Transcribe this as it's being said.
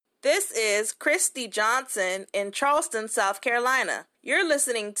This is Christy Johnson in Charleston, South Carolina. You're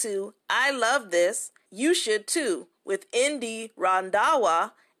listening to I Love This, You Should Too, with Indy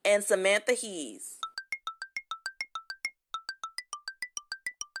Randhawa and Samantha Hees.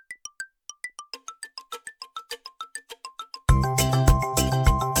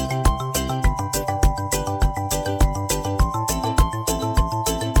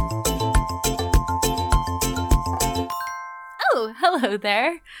 Hello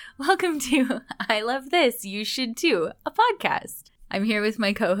there. Welcome to I Love This, You Should Too, a podcast. I'm here with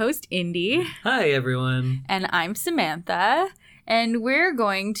my co-host, Indy. Hi, everyone. And I'm Samantha. And we're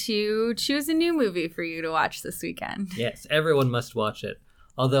going to choose a new movie for you to watch this weekend. Yes, everyone must watch it.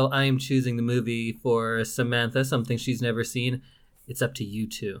 Although I am choosing the movie for Samantha, something she's never seen, it's up to you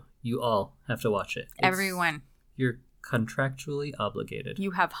two. You all have to watch it. Everyone. You're contractually obligated.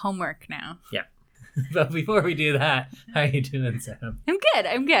 You have homework now. Yeah. But before we do that, how are you doing, Sam?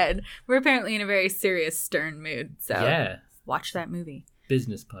 I'm good. We're apparently in a very serious, stern mood. So yeah. Watch that movie.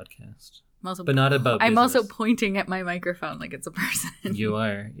 Business podcast. Also, but not about business. I'm also pointing at my microphone like it's a person. You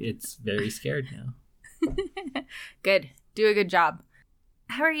are. It's very scared now. Good. Do a good job.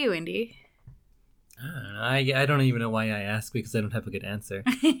 How are you, Indy? I don't know. I don't even know why I ask because I don't have a good answer.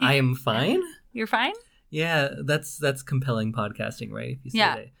 I am fine. You're fine? Yeah, that's compelling podcasting, right? If you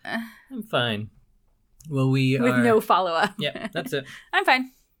say that. I'm fine. Well, with no follow-up. Yeah, that's it. I'm fine.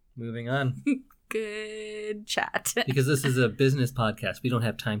 Moving on. Good chat. Because this is a business podcast. We don't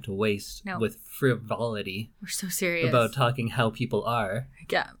have time to waste with frivolity. We're so serious. About talking how people are.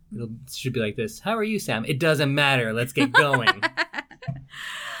 Yeah. It should be like this. How are you, Sam? It doesn't matter. Let's get going.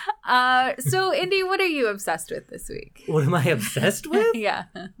 So, Indy, what are you obsessed with this week? What am I obsessed with? Yeah.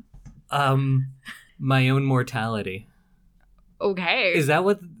 My own mortality. Okay. Is that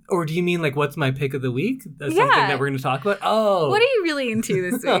what... Or do you mean, like, what's my pick of the week? That's something that we're going to talk about? Oh. What are you really into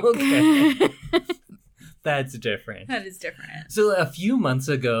this week? Okay. That's different. That is different. So a few months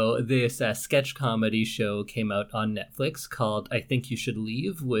ago, this sketch comedy show came out on Netflix called I Think You Should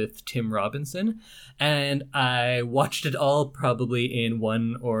Leave with Tim Robinson. And I watched it all probably in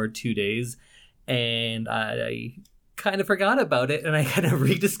 1 or 2 days. And I kind of forgot about it and I kind of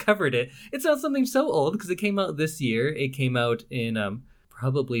rediscovered it. It's not something so old because it came out this year. It came out in...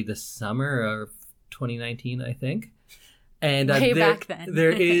 probably the summer of 2019, I think. And back then.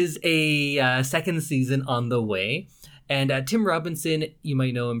 There is a second season on the way. And Tim Robinson, you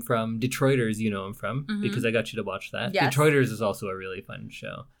might know him from Detroiters, because I got you to watch that. Yes. Detroiters is also a really fun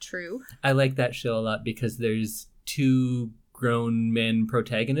show. True. I like that show a lot because there's 2 grown men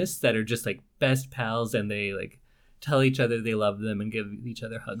protagonists that are just like best pals and they like tell each other they love them and give each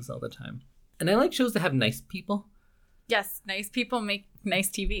other hugs all the time. And I like shows that have nice people. Yes, nice people make nice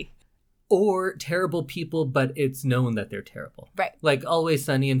TV. Or terrible people, but it's known that they're terrible. Right. Like Always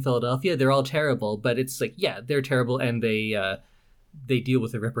Sunny in Philadelphia, they're all terrible, but it's like, yeah, they're terrible and they deal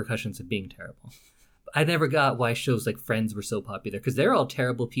with the repercussions of being terrible. I never got why shows like Friends were so popular, because they're all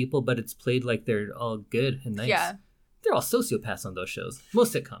terrible people, but it's played like they're all good and nice. Yeah. They're all sociopaths on those shows.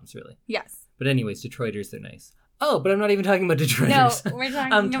 Most sitcoms, really. Yes. But anyways, Detroiters, they're nice. Oh, but I'm not even talking about Detroiters. No, we're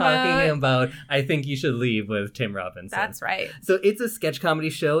talking I'm talking about I Think You Should Leave with Tim Robinson. That's right. So it's a sketch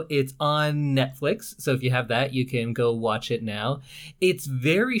comedy show. It's on Netflix. So if you have that, you can go watch it now. It's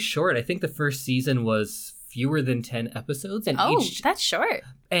very short. I think the first season was fewer than 10 episodes. And that's short.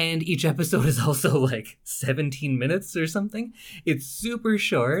 And each episode is also like 17 minutes or something. It's super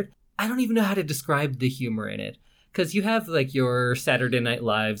short. I don't even know how to describe the humor in it. Because you have like your Saturday Night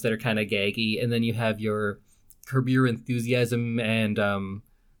Lives that are kind of gaggy. And then you have your Curb Your Enthusiasm and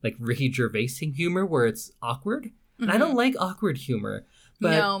like Ricky Gervais humor where it's awkward. Mm-hmm. And I don't like awkward humor,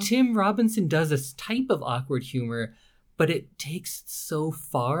 but Tim Robinson does this type of awkward humor, but it takes so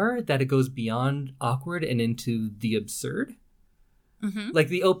far that it goes beyond awkward and into the absurd. Mm-hmm. Like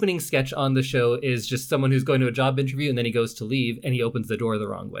the opening sketch on the show is just someone who's going to a job interview and then he goes to leave and he opens the door the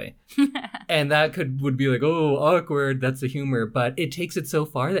wrong way. And that would be like, oh, awkward. That's the humor. But it takes it so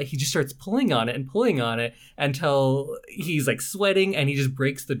far that he just starts pulling on it until he's like sweating and he just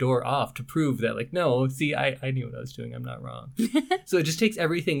breaks the door off to prove that like, no, see, I knew what I was doing. I'm not wrong. So it just takes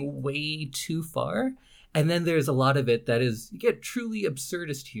everything way too far. And then there's a lot of it that is, you get truly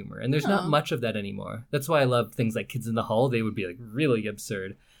absurdist humor. And there's not much of that anymore. That's why I love things like Kids in the Hall. They would be like really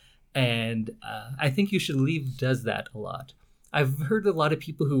absurd. And I Think You Should Leave does that a lot. I've heard a lot of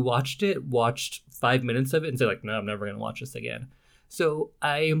people who watched 5 minutes of it and say like, no, I'm never going to watch this again. So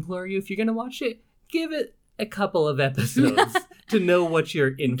I implore you, if you're going to watch it, give it a couple of episodes to know what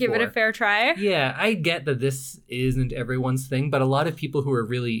you're in for. Give it a fair try. Yeah, I get that this isn't everyone's thing, but a lot of people who are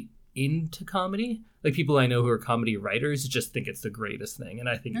really into comedy like people I know who are comedy writers just think it's the greatest thing. And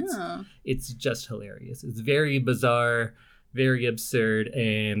I think Oh. it's just hilarious. It's very bizarre, very absurd,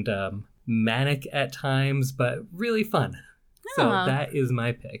 and manic at times, but really fun. So Oh. that is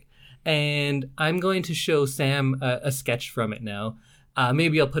my pick. And I'm going to show Sam a sketch from it now.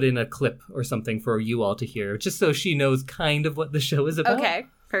 Maybe I'll put in a clip or something for you all to hear, just so she knows kind of what the show is about. Okay,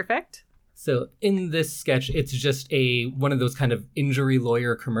 perfect. So in this sketch, it's just one of those kind of injury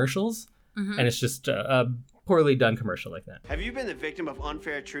lawyer commercials. Mhm. And it's just a poorly done commercial like that. Have you been the victim of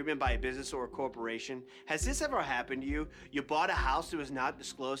unfair treatment by a business or a corporation? Has this ever happened to you? You bought a house that was not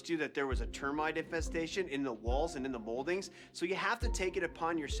disclosed to you that there was a termite infestation in the walls and in the moldings, so you have to take it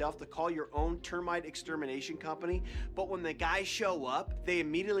upon yourself to call your own termite extermination company. But when the guys show up, they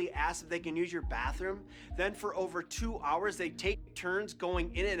immediately ask if they can use your bathroom. Then for over 2 hours, they take turns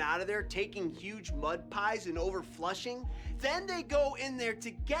going in and out of there, taking huge mud pies and over flushing. Then they go in there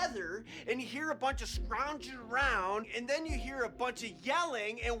together and you hear a bunch of scrounging around, and then you hear a bunch of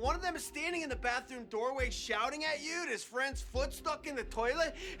yelling, and one of them is standing in the bathroom doorway shouting at you, and his friend's foot stuck in the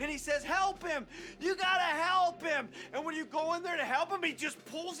toilet, and he says, "Help him! You gotta help him!" And when you go in there to help him, he just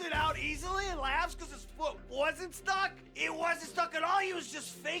pulls it out easily and laughs because his foot wasn't stuck. It wasn't stuck at all, he was just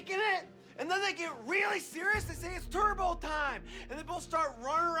faking it. And then they get really serious. They say it's turbo time. And they both start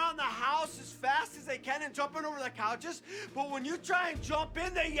running around the house as fast as they can and jumping over the couches. But when you try and jump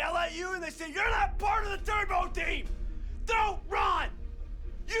in, they yell at you and they say, "You're not part of the turbo team. Don't run.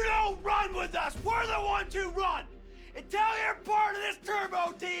 You don't run with us. We're the ones who run. Until you're part of this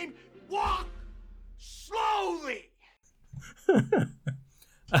turbo team, walk slowly."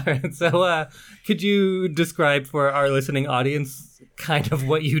 All right, so could you describe for our listening audience kind of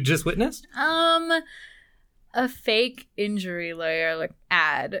what you just witnessed? A fake injury lawyer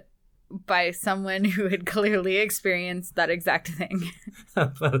ad by someone who had clearly experienced that exact thing.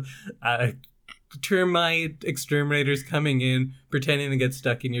 Termite exterminators coming in, pretending to get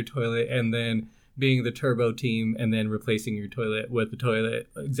stuck in your toilet, and then being the turbo team, and then replacing your toilet with a toilet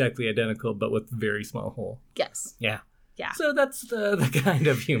exactly identical, but with a very small hole. Yes. Yeah. Yeah. So that's the kind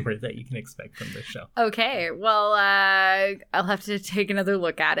of humor that you can expect from this show. Okay, well, I'll have to take another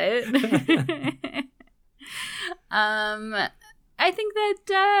look at it. I think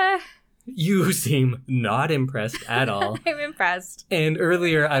that You seem not impressed at all. I'm impressed. And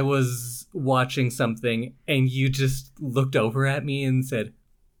earlier I was watching something and you just looked over at me and said,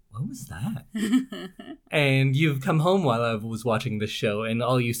 "What was that?" And you've come home while I was watching this show and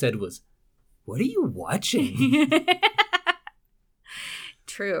all you said was, "What are you watching?"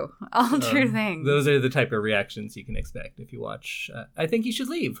 True. All true things. Those are the type of reactions you can expect if you watch I Think You Should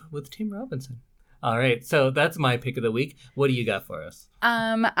Leave with Tim Robinson. All right, so that's my pick of the week. What do you got for us?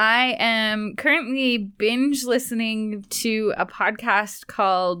 I am currently binge listening to a podcast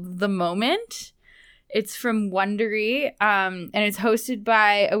called The Moment. It's from Wondery, and it's hosted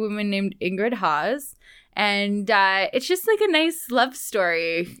by a woman named Ingrid Haas. And it's just like a nice love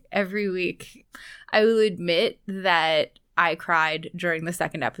story every week. I will admit that I cried during the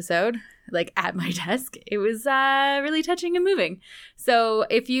second episode, like at my desk. It was really touching and moving. So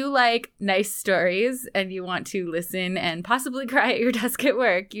if you like nice stories and you want to listen and possibly cry at your desk at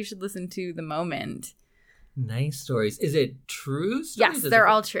work, you should listen to The Moment. Nice stories. Is it true stories? Yes, they're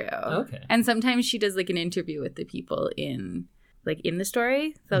all true. Okay. And sometimes she does like an interview with the people in the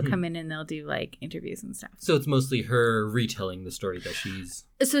story. They'll come in and they'll do like interviews and stuff. So it's mostly her retelling the story that she's...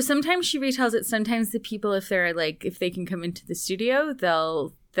 So sometimes she retells it. Sometimes the people, if they can come into the studio,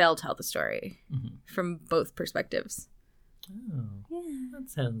 they'll tell the story from both perspectives. Oh, Yeah. that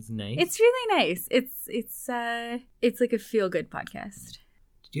sounds nice. It's really nice. It's like a feel good podcast.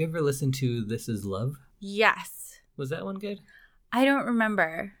 Did you ever listen to This Is Love? Yes. Was that one good? I don't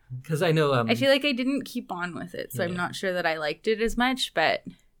remember. Because I know... I feel like I didn't keep on with it, so I'm Yeah. not sure that I liked it as much, but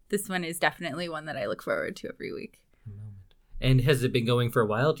this one is definitely one that I look forward to every week. And has it been going for a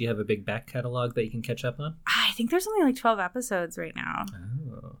while? Do you have a big back catalog that you can catch up on? I think there's only like 12 episodes right now.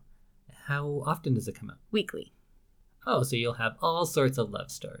 Oh. How often does it come out? Weekly. Oh, so you'll have all sorts of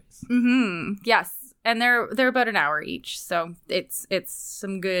love stories. Mm-hmm. Yes. And they're about an hour each, so it's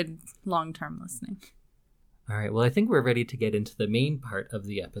some good long-term listening. All right, well, I think we're ready to get into the main part of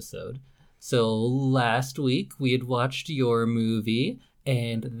the episode. So last week we had watched your movie,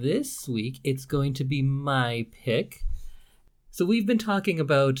 and this week it's going to be my pick. So we've been talking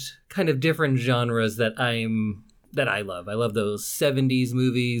about kind of different genres that I love. I love those 70s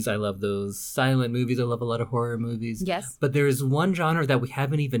movies. I love those silent movies. I love a lot of horror movies. Yes. But there's one genre that we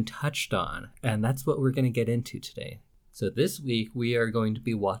haven't even touched on, and that's what we're going to get into today. So this week we are going to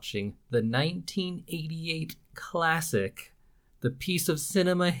be watching the 1988 classic, the piece of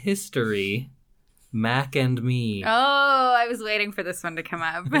cinema history, Mac and Me. Oh, I was waiting for this one to come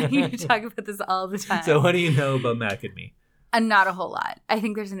up. You talk about this all the time. So what do you know about Mac and Me? Not a whole lot. I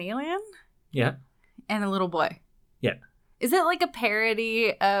think there's an alien Yeah. and a little boy. Yeah. Is it like a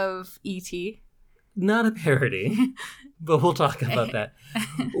parody of E.T.? Not a parody, but we'll talk about that.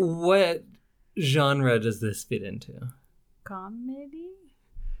 What genre does this fit into? Comedy?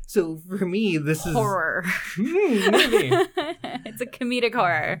 So for me, this is... Horror. Maybe. It's a comedic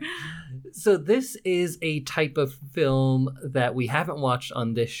horror. So this is a type of film that we haven't watched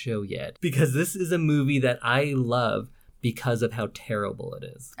on this show yet, because this is a movie that I love because of how terrible it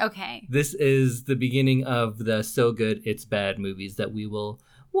is. Okay. This is the beginning of the so good it's bad movies that we will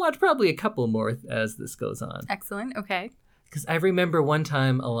watch probably a couple more as this goes on. Excellent. Okay. Because I remember one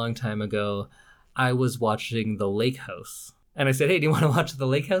time, a long time ago, I was watching The Lake House. And I said, hey, do you want to watch The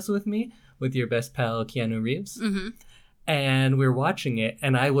Lake House with me? With your best pal, Keanu Reeves? Mm-hmm. And we were watching it,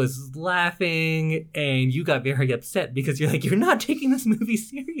 and I was laughing, and you got very upset because you're like, you're not taking this movie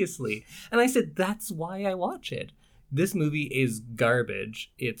seriously. And I said, that's why I watch it. This movie is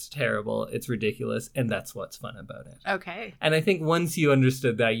garbage. It's terrible. It's ridiculous. And that's what's fun about it. Okay. And I think once you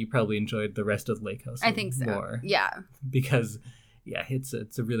understood that, you probably enjoyed the rest of Lake House I think so. more. Yeah. Because, yeah, it's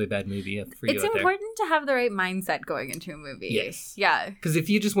a really bad movie for you It's out there. important to have the right mindset going into a movie. Yes. Yeah. Because if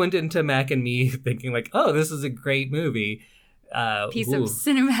you just went into Mac and Me thinking like, oh, this is a great movie. Piece of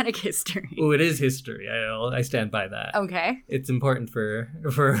cinematic history. Oh, it is history. I stand by that. Okay. It's important for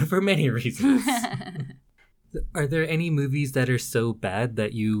many reasons. Are there any movies that are so bad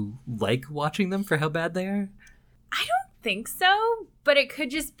that you like watching them for how bad they are? I don't think so, but it could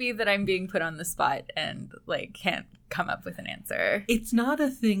just be that I'm being put on the spot and like can't come up with an answer. It's not a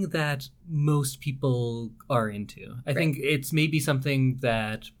thing that most people are into. I think it's maybe something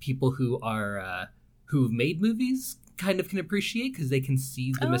that people who are who've made movies kind of can appreciate because they can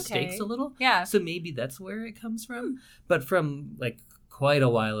see the mistakes a little. Yeah. So maybe that's where it comes from. But from like quite a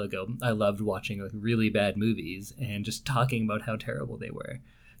while ago, I loved watching like really bad movies and just talking about how terrible they were.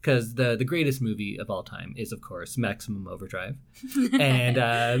 Because the greatest movie of all time is, of course, Maximum Overdrive.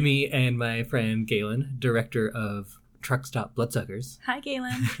 And me and my friend Galen, director of Truck Stop Bloodsuckers. Hi,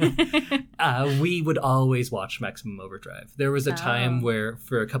 Galen. We would always watch Maximum Overdrive. There was a time where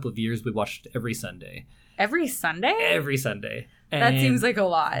for a couple of years we watched it every Sunday. Every Sunday? Every Sunday. That seems like a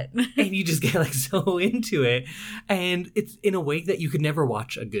lot. And you just get like so into it. And it's in a way that you could never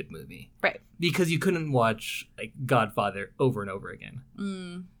watch a good movie. Right. Because you couldn't watch like Godfather over and over again.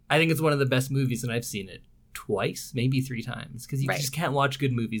 I think it's one of the best movies, and I've seen it twice, maybe 3 times. Because you just can't watch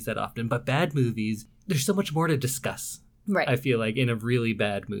good movies that often. But bad movies, there's so much more to discuss. Right. I feel like in a really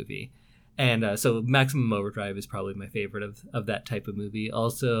bad movie. And so Maximum Overdrive is probably my favorite of that type of movie.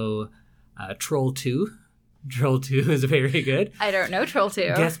 Also, Troll 2. Troll 2 is very good. I don't know Troll 2.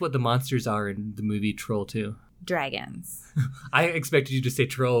 Guess what the monsters are in the movie Troll 2? Dragons. I expected you to say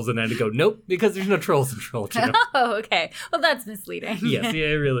trolls and then to go, nope, because there's no trolls in Troll 2. Oh, okay. Well, that's misleading. Yes, yeah,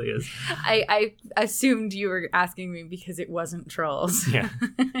 it really is. I assumed you were asking me because it wasn't trolls. Yeah.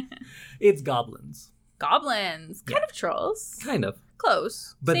 It's goblins. Goblins. Kind of trolls. Kind of.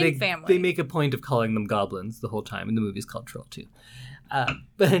 Close. But Same family. They make a point of calling them goblins the whole time, and the movie's called Troll 2.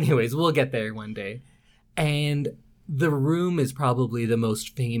 But anyways, we'll get there one day. And The Room is probably the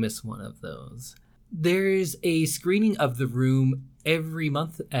most famous one of those. There's a screening of The Room every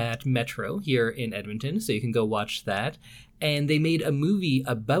month at Metro here in Edmonton, so you can go watch that. And they made a movie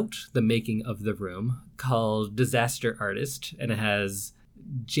about the making of The Room called Disaster Artist, and it has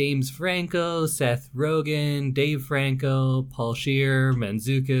James Franco, Seth Rogen, Dave Franco, Paul Scheer,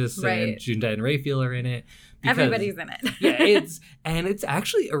 Mantzoukas, and June Diane Raphael are in it. Everybody's in it. Yeah, it's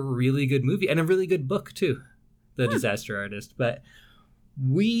actually a really good movie and a really good book too, The Disaster Artist. But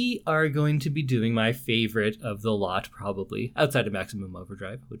we are going to be doing my favorite of the lot, probably outside of Maximum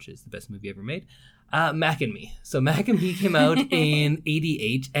Overdrive, which is the best movie ever made. Mac and Me. So Mac and Me came out in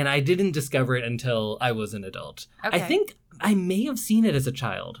 '88, and I didn't discover it until I was an adult. Okay. I think I may have seen it as a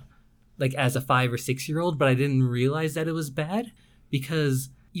child, like as a 5 or 6 year old, but I didn't realize that it was bad because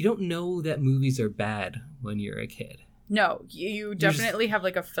you don't know that movies are bad when you're a kid. No, you definitely have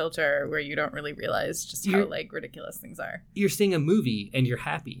like a filter where you don't really realize just how like ridiculous things are. You're seeing a movie and you're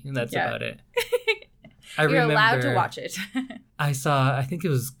happy, and that's about it. You're allowed to watch it. I think it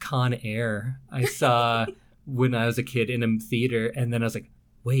was Con Air. I saw when I was a kid in a theater, and then I was like,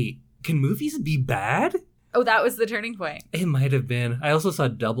 wait, can movies be bad? Oh, that was the turning point. It might have been. I also saw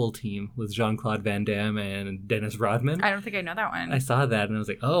Double Team with Jean-Claude Van Damme and Dennis Rodman. I don't think I know that one. I saw that and I was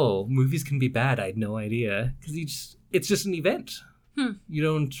like, oh, movies can be bad. I had no idea. Because it's just an event. You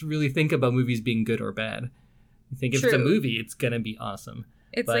don't really think about movies being good or bad. You think if it's a movie, it's going to be awesome.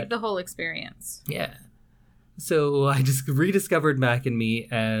 It's But- like the whole experience. Yeah. So I just rediscovered Mac and Me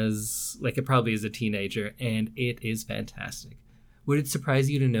as, like, probably as a teenager, and it is fantastic. Would it surprise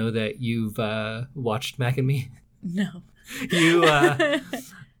you to know that you've watched Mac and Me? No.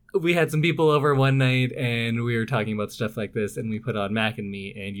 We had some people over one night, and we were talking about stuff like this, and we put on Mac and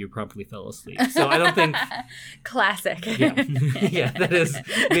Me, and you promptly fell asleep. So I don't think... Classic. Yeah, yeah, that is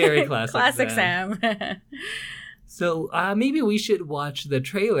very classic. Classic Sam. So maybe we should watch the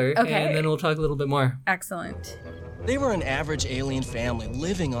trailer, Okay. and then we'll talk a little bit more. Excellent. They were an average alien family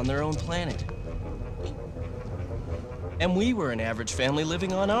living on their own planet. And we were an average family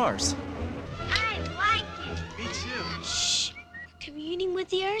living on ours. I like it. Me too. Shh. Communing with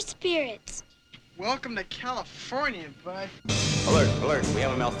the Earth spirits. Welcome to California, bud. Alert, alert, we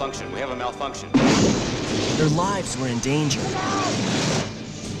have a malfunction, Their lives were in danger.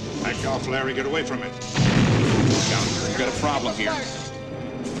 Back off, Larry. Get away from it. We've got a problem here.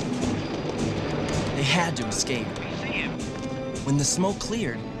 They had to escape. When the smoke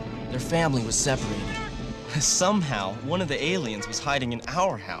cleared, their family was separated. Somehow, one of the aliens was hiding in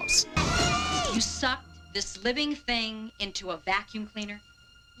our house. You sucked this living thing into a vacuum cleaner?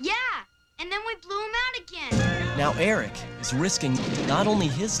 Yeah, and then we blew him out again. Now Eric is risking not only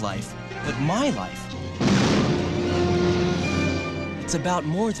his life, but my life. It's about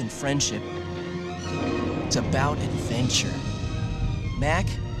more than friendship. It's about adventure. Mac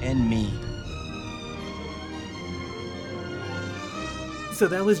and Me. So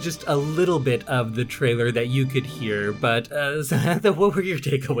that was just a little bit of the trailer that you could hear, but Samantha, what were your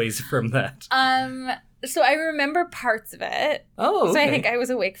takeaways from that? So I remember parts of it. Oh, okay. So I think I was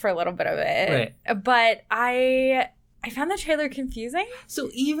awake for a little bit of it. Right. But I found the trailer confusing.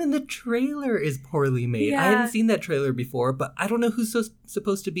 So even the trailer is poorly made. I Yeah. hadn't seen that trailer before, but I don't know who's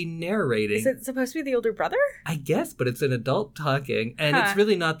supposed to be narrating. Is it supposed to be the older brother? I guess, but it's an adult talking, and Huh. it's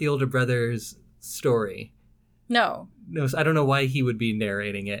really not the older brother's story. No. No, so I don't know why he would be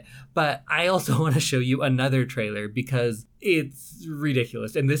narrating it. But I also want to show you another trailer because it's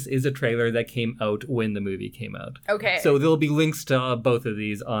ridiculous. And this is a trailer that came out when the movie came out. Okay. So there'll be links to both of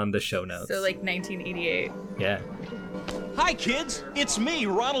these on the show notes. So like 1988. Yeah. Hi, kids. It's me,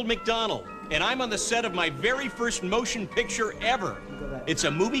 Ronald McDonald, and I'm on the set of my very first motion picture ever. It's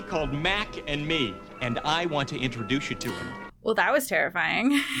a movie called Mac and Me, and I want to introduce you to him. Well, that was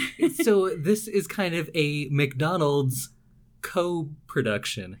terrifying. So this is kind of a McDonald's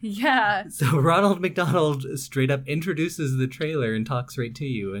co-production. Yeah. So Ronald McDonald straight up introduces the trailer and talks right to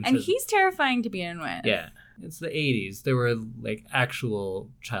you. And says, he's terrifying to begin with. Yeah. It's the 80s. There were like actual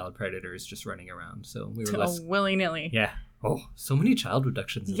child predators just running around. So we were less... willy-nilly. Yeah. Oh, so many child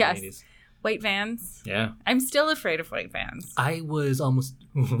abductions in Yes. the 80s. White vans. Yeah. I'm still afraid of white vans. I was almost...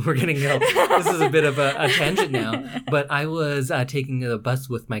 We're getting... This is a bit of a tangent now. But I was taking a bus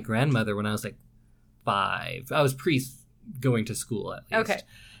with my grandmother when I was like 5. I was going to school at least. Okay.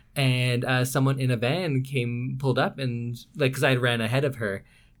 And someone in a van pulled up and like, cause I ran ahead of her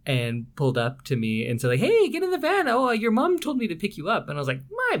and pulled up to me and said like, "Hey, get in the van. Oh, your mom told me to pick you up." And I was like,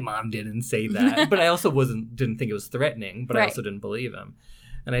 my mom didn't say that. But I also didn't think it was threatening, but I Right. also didn't believe him.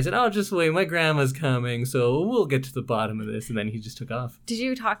 And I said, "Oh, just wait, my grandma's coming, so we'll get to the bottom of this." And then he just took off. Did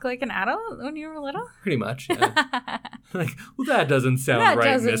you talk like an adult when you were little? Pretty much, yeah. Like, well, that doesn't sound That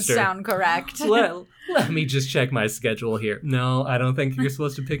right, doesn't mister. sound correct. Let me just check my schedule here. No, I don't think you're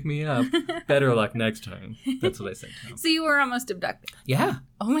supposed to pick me up. Better luck next time. That's what I said to him. So you were almost abducted. Yeah.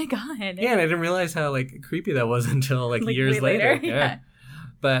 Oh my god. Yeah, and I didn't realize how like creepy that was until like years way later. later. Yeah.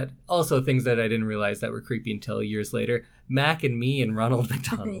 But also things that I didn't realize that were creepy until years later. Mac and Me and Ronald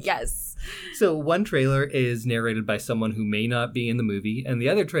McDonald. Yes. So one trailer is narrated by someone who may not be in the movie, and the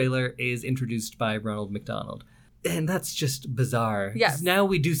other trailer is introduced by Ronald McDonald. And that's just bizarre. Yes. 'Cause now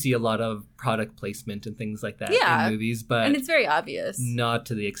we do see a lot of product placement and things like that Yeah. in movies, but And it's very obvious. not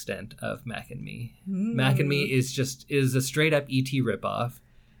to the extent of Mac and Me. Mm. Mac and Me is a straight up E.T. ripoff.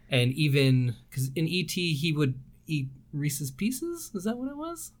 And even, because in E.T. he would eat Reese's Pieces? Is that what it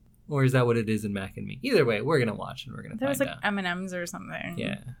was? Or is that what it is in Mac and Me? Either way, we're going to watch and we're going to There find was like out. M&Ms or something.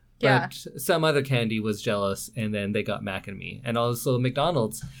 Yeah. Yeah. But some other candy was jealous, and then they got Mac and Me. And also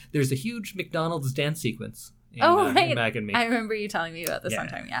McDonald's. There's a huge McDonald's dance sequence in, right. in Mac and Me. I remember you telling me about this Yeah.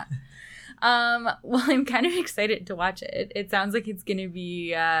 sometime, yeah. Well, I'm kind of excited to watch it. It sounds like it's going to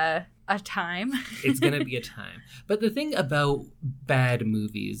be a time. It's going to be a time. But the thing about bad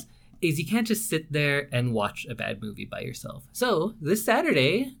movies is you can't just sit there and watch a bad movie by yourself. So this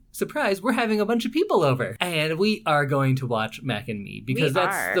Saturday, surprise, we're having a bunch of people over. And we are going to watch Mac and Me because We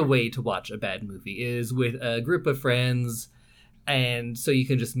that's are. the way to watch a bad movie is with a group of friends And so you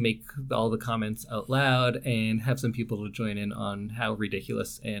can just make all the comments out loud and have some people to join in on how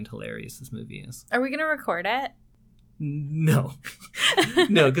ridiculous and hilarious this movie is. Are we going to record it? No.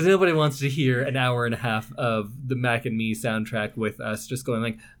 No, because nobody wants to hear an hour and a half of the Mac and Me soundtrack with us just going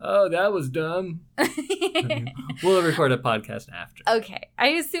like, oh, that was dumb. We'll record a podcast after. Okay. I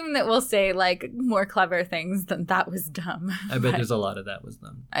assume that we'll say like more clever things than that was dumb. I bet there's a lot of that was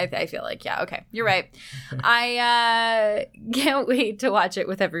dumb. I feel like, yeah, okay. You're right. I can't wait to watch it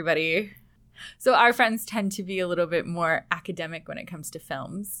with everybody. So our friends tend to be a little bit more academic when it comes to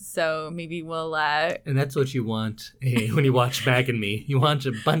films. So maybe we'll... And that's what you want when you watch Mac and Me. You want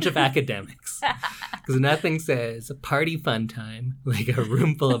a bunch of academics. Because nothing says a party fun time like a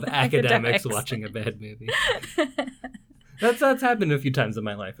room full of academics watching a bad movie. That's happened a few times in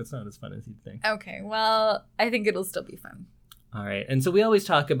my life. It's not as fun as you'd think. Okay, well, I think it'll still be fun. All right. And so we always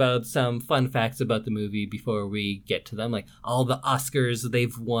talk about some fun facts about the movie before we get to them, like all the Oscars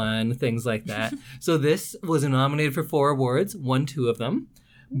they've won, things like that. So this was nominated for 4 awards, won 2 of them.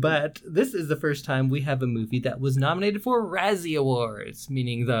 But this is the first time we have a movie that was nominated for Razzie Awards,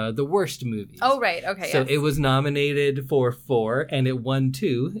 meaning the worst movies. Oh, right. Okay. So it was nominated for 4, and it won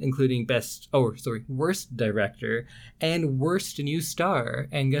 2, including Worst Director and Worst New Star.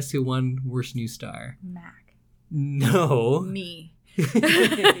 And guess who won Worst New Star? Mac. No. Me.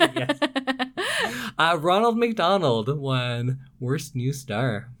 Yes. Ronald McDonald won Worst New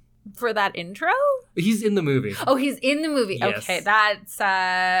Star. For that intro? He's in the movie. Oh, he's in the movie. Yes. Okay, that's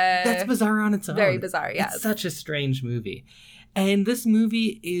bizarre on its own. Very bizarre, yes. It's such a strange movie. And this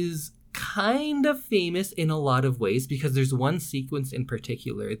movie is kind of famous in a lot of ways because there's one sequence in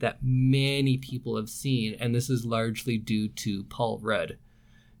particular that many people have seen, and this is largely due to Paul Rudd.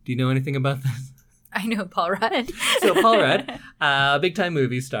 Do you know anything about this? I know Paul Rudd. So Paul Rudd, big-time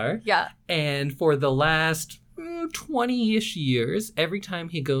movie star. Yeah. And for the last 20-ish years, every time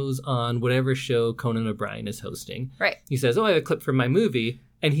he goes on whatever show Conan O'Brien is hosting, right, he says, oh, I have a clip from my movie,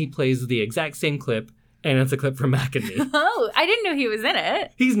 and he plays the exact same clip, and it's a clip from Mac and Me. Oh, I didn't know he was in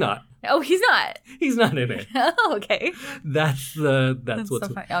it. He's not. Oh, he's not? He's not in it. Oh, okay. That's what's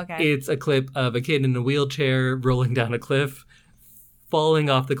so funny. Okay. It's a clip of a kid in a wheelchair rolling down a cliff, falling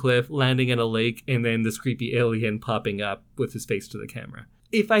off the cliff, landing in a lake, and then this creepy alien popping up with his face to the camera.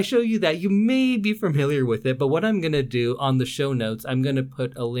 If I show you that, you may be familiar with it, but what I'm going to do on the show notes, I'm going to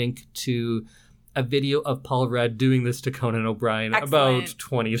put a link to a video of Paul Rudd doing this to Conan O'Brien about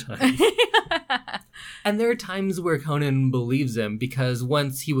 20 times. And there are times where Conan believes him because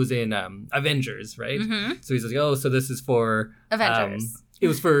once he was in Avengers, right? Mm-hmm. So he says, oh, so this is for... Avengers. It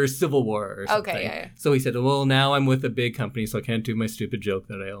was for Civil War or something. Okay, yeah. So he said, well, now I'm with a big company, so I can't do my stupid joke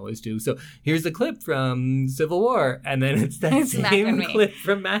that I always do. So here's a clip from Civil War. And then it's that same clip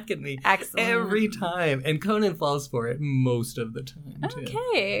from Mac and Me. Excellent. Every time. And Conan falls for it most of the time, too.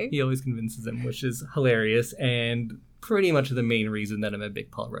 Okay. He always convinces him, which is hilarious and pretty much the main reason that I'm a big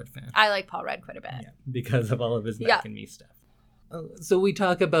Paul Rudd fan. I like Paul Rudd quite a bit. Yeah, because of all of his Mac and Me stuff. So we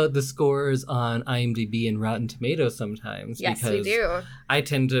talk about the scores on IMDb and Rotten Tomatoes sometimes. Yes, because we do. I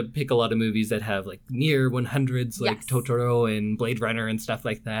tend to pick a lot of movies that have like near 100s, like Totoro and Blade Runner and stuff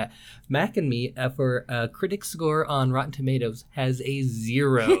like that. Mac and Me, for a critic score on Rotten Tomatoes, has a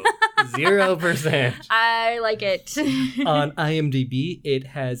 0. 0%. I like it. On IMDb, it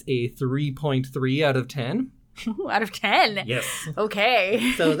has a 3.3 out of 10. Ooh, out of 10. Yes.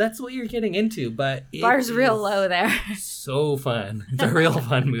 Okay. So that's what you're getting into, but bar's real low there. So fun. It's a real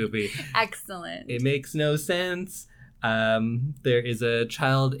fun movie. Excellent. It makes no sense. There is a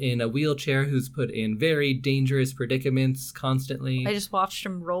child in a wheelchair who's put in very dangerous predicaments constantly. I just watched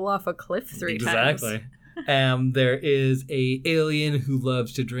him roll off a cliff 3 times. Exactly. There is a alien who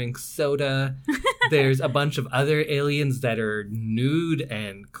loves to drink soda. There's a bunch of other aliens that are nude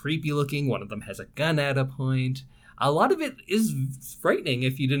and creepy looking. One of them has a gun at a point. A lot of it is frightening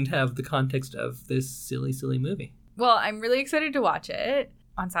if you didn't have the context of this silly, silly movie. Well, I'm really excited to watch it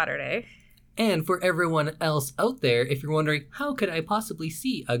on Saturday. And for everyone else out there, if you're wondering, how could I possibly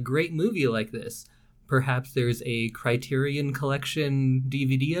see a great movie like this? Perhaps there's a Criterion Collection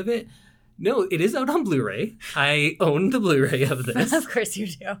DVD of it. No, it is out on Blu-ray. I own the Blu-ray of this. Of course you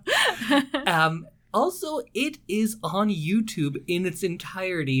do. Also, it is on YouTube in its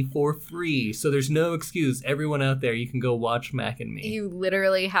entirety for free. So there's no excuse. Everyone out there, you can go watch Mac and Me. You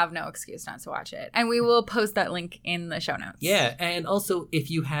literally have no excuse not to watch it. And we will post that link in the show notes. Yeah, and also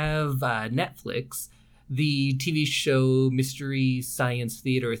if you have Netflix, the TV show Mystery Science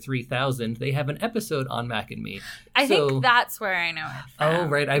Theater 3000, they have an episode on Mac and Me. I think that's where I know it from. Oh,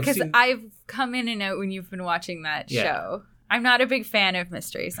 right. Because I've come in and out when you've been watching that show. I'm not a big fan of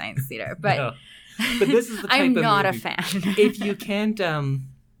Mystery Science Theater, but But this is the type I'm of not movie. a fan. If you can't,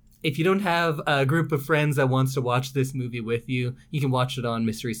 if you don't have a group of friends that wants to watch this movie with you, you can watch it on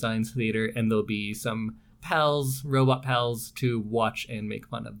Mystery Science Theater, and there'll be some pals, robot pals, to watch and make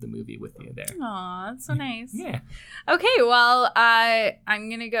fun of the movie with you there. Aw, that's so nice. Yeah. Okay, well, I'm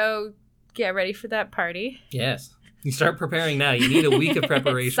going to go get ready for that party. Yes. You start preparing now. You need a week of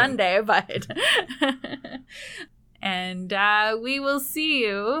preparation. It's Sunday, but... And we will see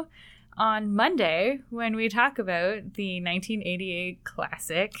you on Monday when we talk about the 1988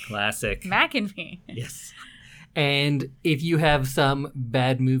 classic Mac and Me. Yes. And if you have some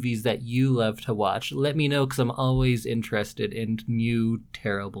bad movies that you love to watch, let me know, because I'm always interested in new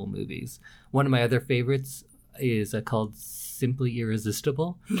terrible movies. One of my other favorites is called Simply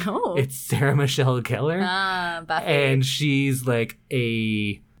Irresistible. No. It's Sarah Michelle Gellar. Buffy. And she's like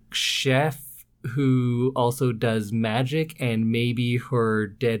a chef who also does magic, and maybe her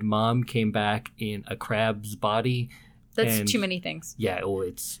dead mom came back in a crab's body. That's too many things. Yeah,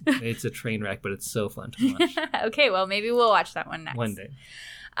 it's a train wreck, but it's so fun to watch. Okay, well, maybe we'll watch that one next. One day.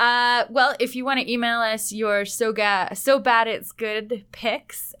 Well, if you want to email us your so bad it's good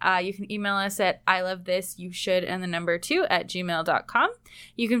pics, you can email us at ilovethisyouShould and the number 2 at gmail.com.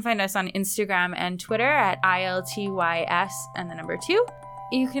 You can find us on Instagram and Twitter at ILTYS and the number 2.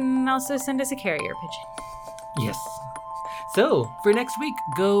 You can also send us a carrier pigeon. Yes. So, for next week,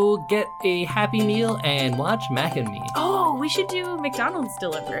 go get a Happy Meal and watch Mac and Me. Oh, we should do McDonald's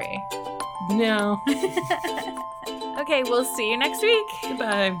delivery. No. Okay, we'll see you next week.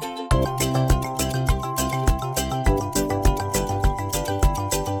 Goodbye.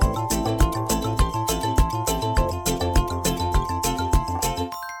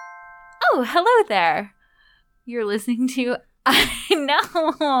 Oh, hello there. You're listening to I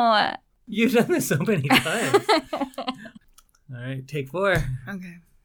Know. You've done this so many times. All right, take 4. Okay.